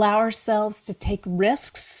 allow ourselves to take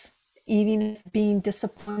risks, even if being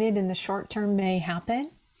disappointed in the short term may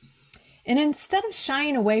happen. And instead of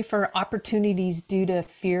shying away for opportunities due to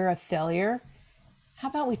fear of failure, how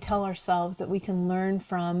about we tell ourselves that we can learn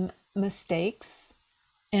from mistakes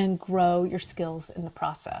and grow your skills in the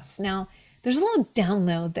process. Now, there's a little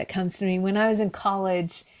download that comes to me. When I was in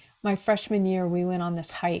college, my freshman year, we went on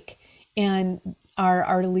this hike, and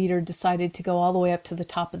our leader decided to go all the way up to the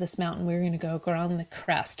top of this mountain. We were going to go around the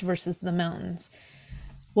crest versus the mountains.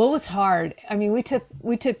 Well, it was hard. I mean, we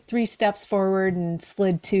took 3 steps forward and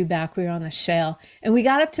slid 2 back. We were on the shale, and we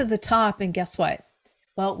got up to the top, and guess what?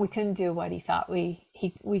 Well, we couldn't do what he thought we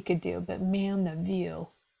could do, but man, the view.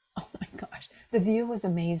 Oh my gosh, the view was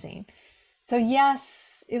amazing. So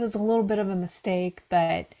yes, it was a little bit of a mistake,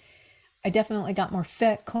 but I definitely got more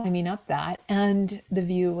fit climbing up that, and the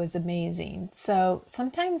view was amazing. So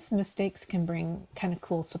sometimes mistakes can bring kind of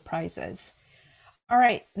cool surprises. All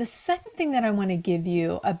right, the second thing that I want to give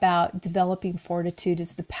you about developing fortitude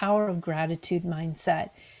is the power of gratitude mindset.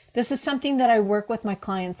 This is something that I work with my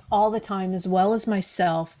clients all the time, as well as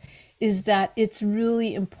myself, is that it's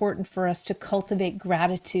really important for us to cultivate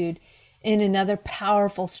gratitude in another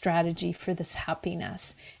powerful strategy for this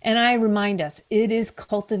happiness. And I remind us, it is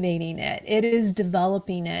cultivating it. It is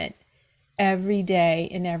developing it every day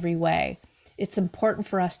in every way. It's important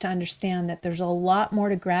for us to understand that there's a lot more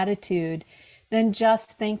to gratitude than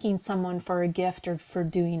just thanking someone for a gift or for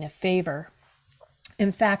doing a favor.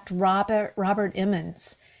 In fact, Robert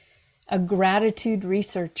Emmons, a gratitude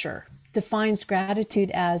researcher, defines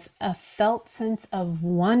gratitude as a felt sense of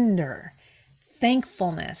wonder,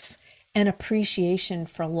 thankfulness, and appreciation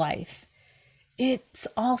for life. It's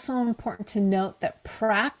also important to note that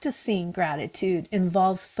practicing gratitude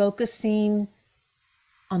involves focusing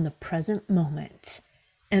on the present moment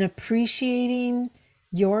and appreciating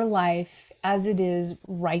your life as it is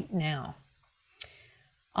right now.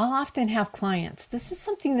 I'll often have clients. This is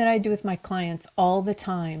something that I do with my clients all the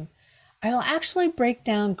time. I'll actually break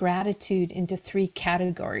down gratitude into 3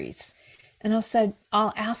 categories. And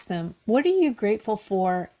I'll ask them, what are you grateful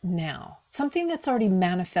for now? Something that's already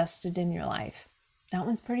manifested in your life. That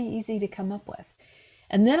one's pretty easy to come up with.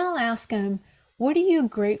 And then I'll ask them, what are you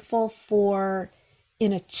grateful for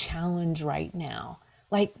in a challenge right now?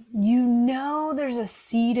 Like, there's a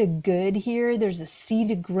seed of good here. There's a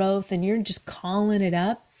seed of growth, and you're just calling it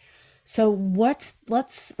up. So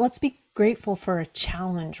let's be grateful for a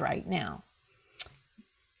challenge right now.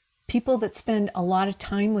 People that spend a lot of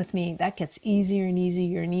time with me, that gets easier and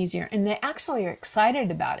easier and easier. And they actually are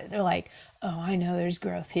excited about it. They're like, oh, I know there's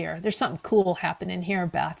growth here. There's something cool happening here,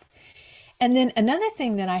 Beth. And then another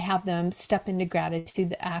thing that I have them step into gratitude,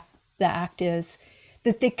 the act is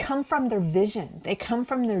that they come from their vision. They come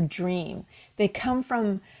from their dream. They come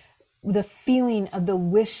from the feeling of the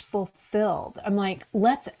wish fulfilled. I'm like,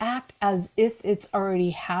 let's act as if it's already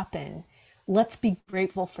happened. Let's be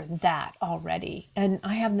grateful for that already. And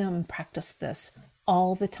I have them practice this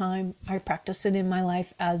all the time. I practice it in my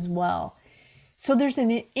life as well. So there's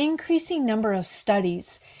an increasing number of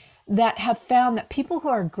studies that have found that people who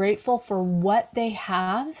are grateful for what they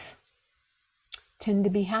have tend to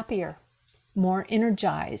be happier, more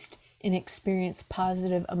energized, and experience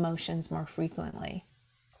positive emotions more frequently.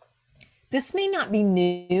 This may not be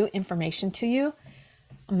new information to you.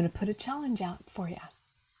 I'm going to put a challenge out for you.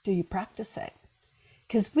 Do you practice it?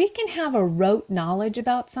 Because we can have a rote knowledge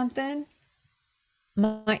about something.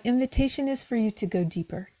 My invitation is for you to go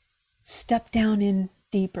deeper. Step down in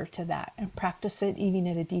deeper to that and practice it even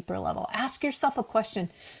at a deeper level. Ask yourself a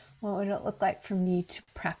question. What would it look like for me to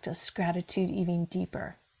practice gratitude even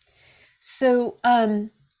deeper? So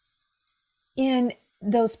in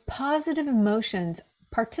those positive emotions,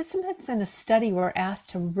 participants in a study were asked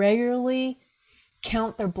to regularly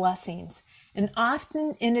count their blessings and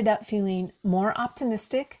often ended up feeling more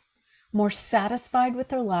optimistic, more satisfied with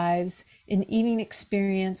their lives, and even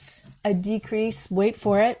experience a decrease, wait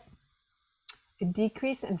for it, a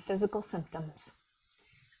decrease in physical symptoms.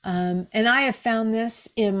 And I have found this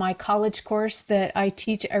in my college course that I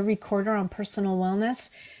teach every quarter on personal wellness.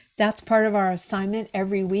 That's part of our assignment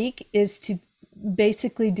every week, is to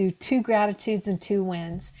basically do 2 gratitudes and 2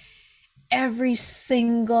 wins. Every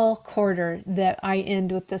single quarter that I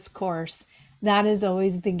end with this course, that is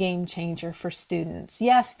always the game changer for students.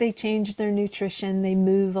 Yes, they change their nutrition, they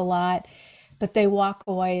move a lot, but they walk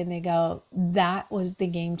away and they go, that was the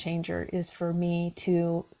game changer, is for me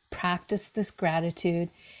to practice this gratitude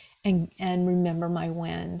and remember my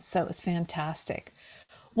wins. So it was fantastic.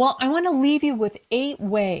 Well, I want to leave you with 8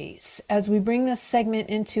 ways as we bring this segment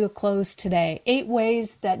into a close today. 8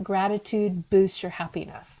 ways that gratitude boosts your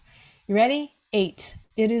happiness. You ready? 8.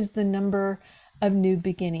 It is the number of new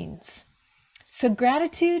beginnings. So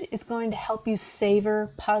gratitude is going to help you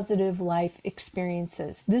savor positive life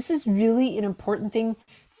experiences. This is really an important thing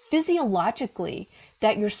physiologically,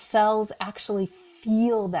 that your cells actually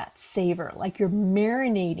feel that savor, like you're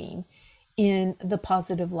marinating in the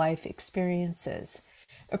positive life experiences.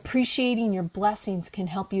 Appreciating your blessings can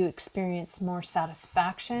help you experience more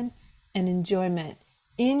satisfaction and enjoyment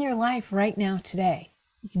in your life right now, today.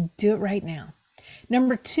 You can do it right now.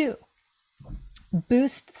 Number 2,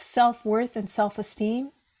 boost self-worth and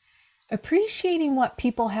self-esteem. Appreciating what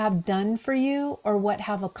people have done for you or what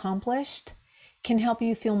have accomplished can help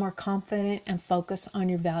you feel more confident and focus on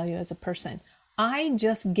your value as a person. I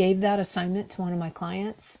just gave that assignment to one of my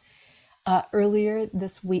clients earlier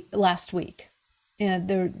this week, last week.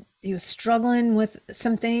 And he was struggling with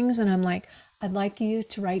some things, and I'm like, I'd like you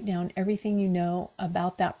to write down everything you know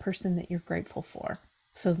about that person that you're grateful for.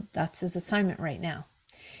 So that's his assignment right now.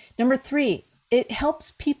 Number 3, it helps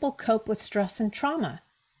people cope with stress and trauma.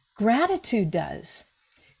 Gratitude does.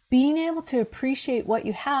 Being able to appreciate what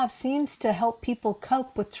you have seems to help people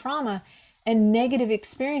cope with trauma and negative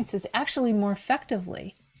experiences actually more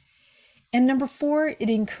effectively. And number 4, it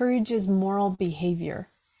encourages moral behavior.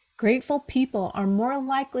 Grateful people are more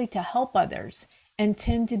likely to help others and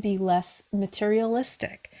tend to be less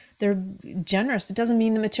materialistic. They're generous. It doesn't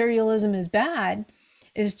mean the materialism is bad.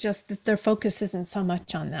 It's just that their focus isn't so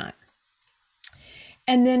much on that.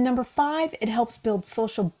 And then number 5, it helps build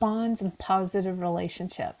social bonds and positive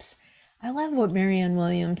relationships. I love what Marianne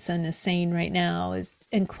Williamson is saying right now,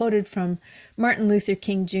 and quoted from Martin Luther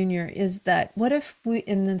King Jr., is that what if we,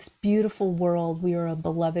 in this beautiful world, we are a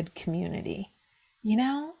beloved community? You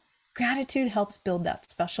know, gratitude helps build that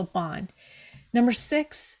special bond. Number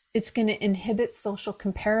 6, it's going to inhibit social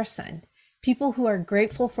comparison. People who are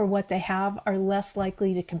grateful for what they have are less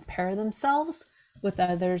likely to compare themselves with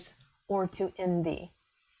others or to envy.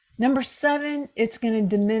 Number 7, it's going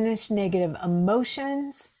to diminish negative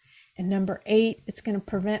emotions. And number 8, it's going to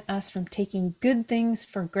prevent us from taking good things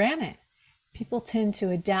for granted. People tend to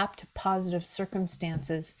adapt to positive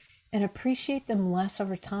circumstances and appreciate them less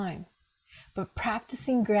over time. But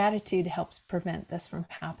practicing gratitude helps prevent this from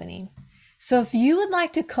happening. So if you would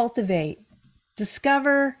like to cultivate,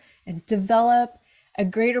 discover, and develop a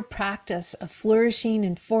greater practice of flourishing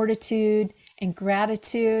and fortitude and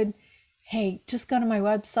gratitude, hey, just go to my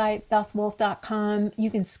website, bethwolfe.com. You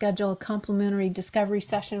can schedule a complimentary discovery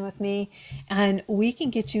session with me, and we can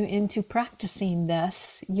get you into practicing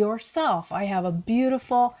this yourself. I have a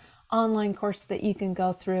beautiful online course that you can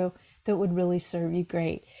go through that would really serve you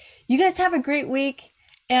great. You guys have a great week,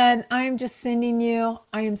 and I'm just sending you,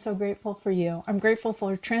 I am so grateful for you. I'm grateful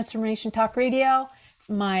for Transformation Talk Radio,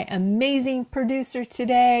 my amazing producer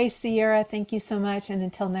today, Sierra. Thank you so much, and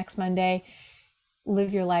until next Monday,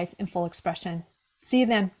 live your life in full expression. See you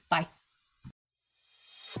then. Bye.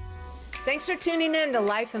 Thanks for tuning in to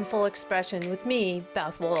Life in Full Expression with me,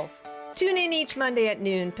 Beth Wolfe. Tune in each Monday at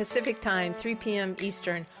noon Pacific Time, 3 p.m.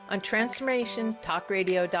 Eastern on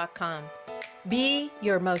TransformationTalkRadio.com. Be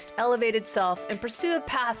your most elevated self and pursue a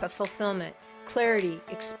path of fulfillment, clarity,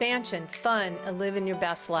 expansion, fun, and live in your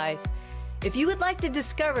best life. If you would like to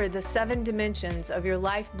discover the 7 dimensions of your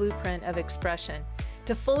life blueprint of expression,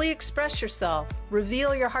 to fully express yourself,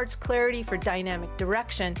 reveal your heart's clarity for dynamic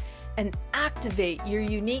direction, and activate your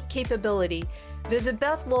unique capability, visit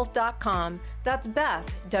BethWolfe.com. That's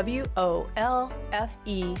Beth, WOLFE.com.